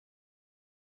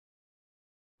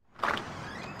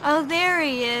Oh, there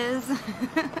he is.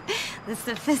 The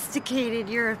sophisticated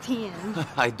European.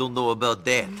 I don't know about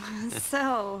that.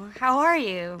 So, how are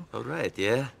you? All right,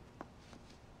 yeah?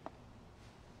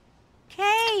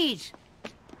 Kate!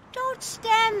 Don't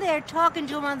stand there talking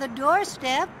to him on the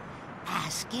doorstep.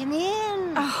 Ask him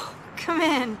in. Oh, come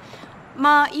in.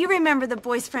 Ma, you remember the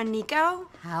boy's friend Niko?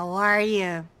 How are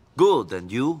you? Good,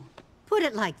 and you? Put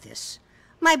it like this.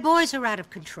 My boys are out of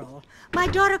control. My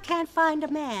daughter can't find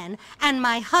a man, and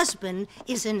my husband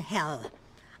is in hell.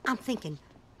 I'm thinking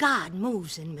God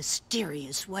moves in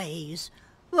mysterious ways.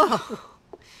 Oh.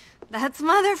 That's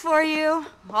Mother for you.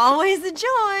 Always a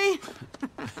joy.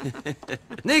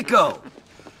 Niko!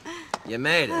 You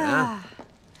made it, huh?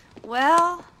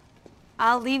 Well,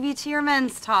 I'll leave you to your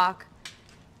men's talk.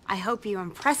 I hope you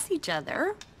impress each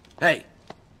other. Hey,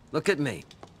 look at me.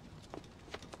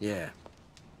 Yeah.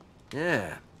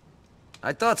 Yeah.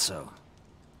 I thought so.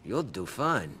 You'll do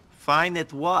fine. Fine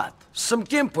at what? Some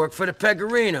gimp work for the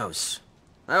Pegorinos.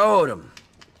 I owed them.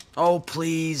 Oh,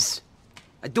 please.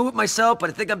 I do it myself, but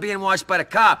I think I'm being watched by the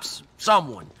cops.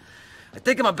 Someone. I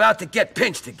think I'm about to get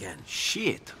pinched again.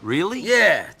 Shit, really?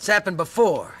 Yeah, it's happened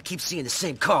before. I keep seeing the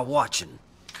same car watching.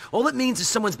 All it means is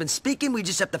someone's been speaking, we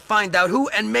just have to find out who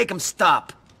and make them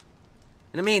stop.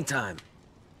 In the meantime,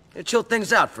 it'll chill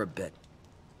things out for a bit.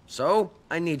 So,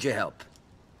 I need your help.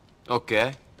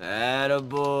 Okay.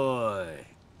 Attaboy.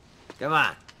 Come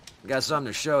on, I got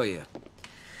something to show you.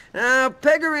 Now,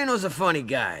 Pegorino's a funny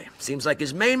guy. Seems like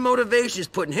his main motivation is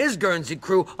putting his Guernsey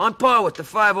crew on par with the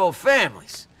 5 old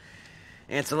families.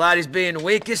 Ancelotti's being the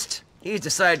weakest, he's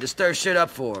decided to stir shit up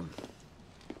for him.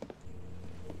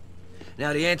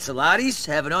 Now, the Ancelottis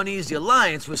have an uneasy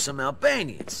alliance with some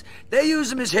Albanians. They use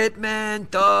them as hitmen,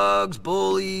 thugs,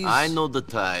 bullies... I know the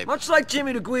type. Much like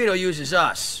Jimmy the Guido uses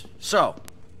us. So,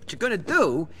 what you're gonna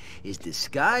do is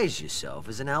disguise yourself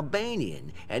as an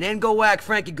Albanian, and then go whack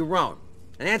Frankie Garone,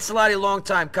 an Ancelotti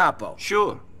longtime capo.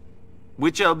 Sure.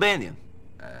 Which Albanian?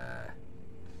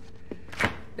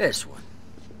 This one.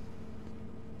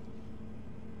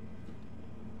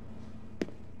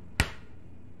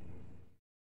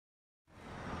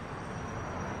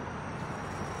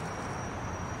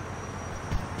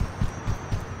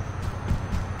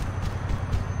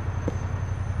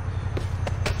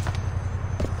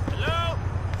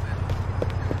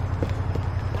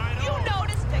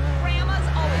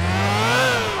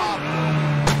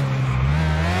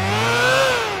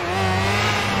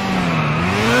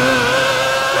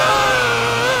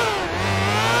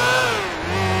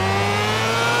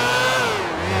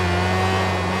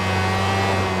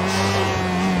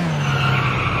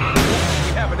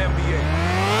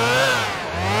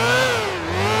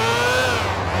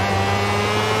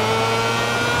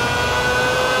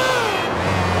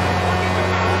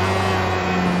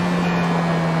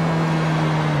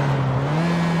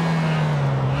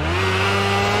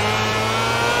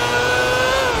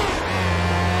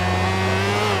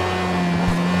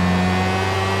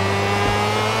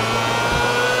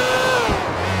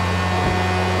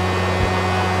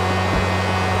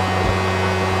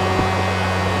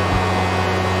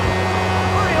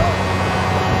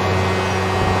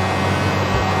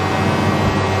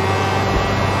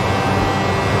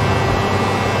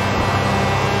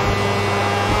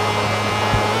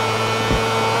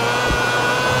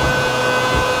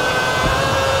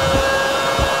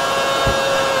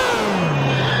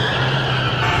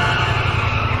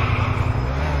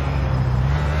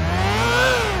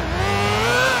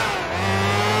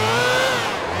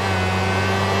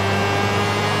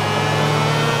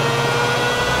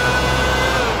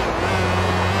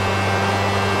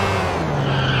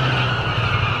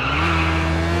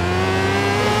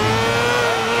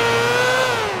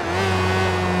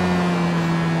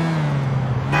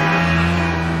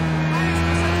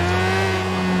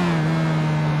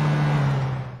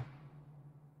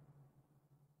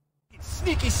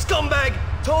 Sneaky scumbag!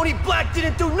 Tony Black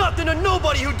didn't do nothing to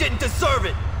nobody who didn't deserve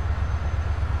it!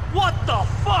 What the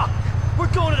fuck?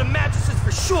 We're going to the mattresses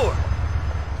for sure!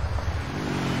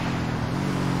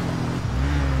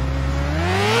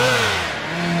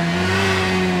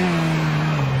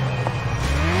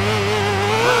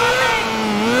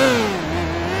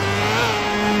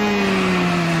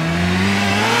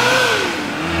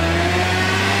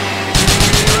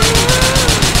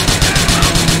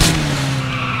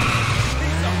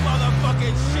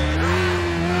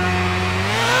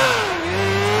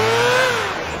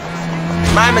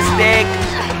 My mistake.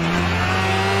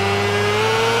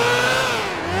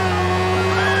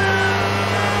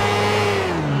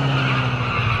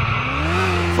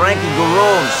 Frankie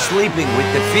Garone sleeping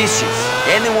with the fishes.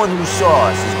 Anyone who saw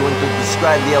us is going to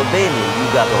describe the Albanian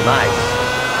you got on ice.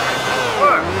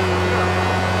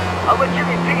 I'll let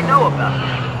Jimmy P know about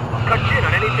this. I'll cut in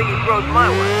on anything he throws my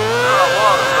way.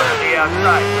 Walter's gonna be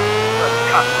outside. The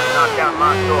cops might knock down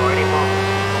my door any moment.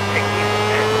 Take it easy,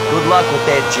 man. Good luck with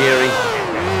that, Jerry.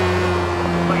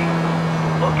 Please,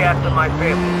 look after my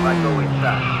family if I go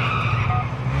inside.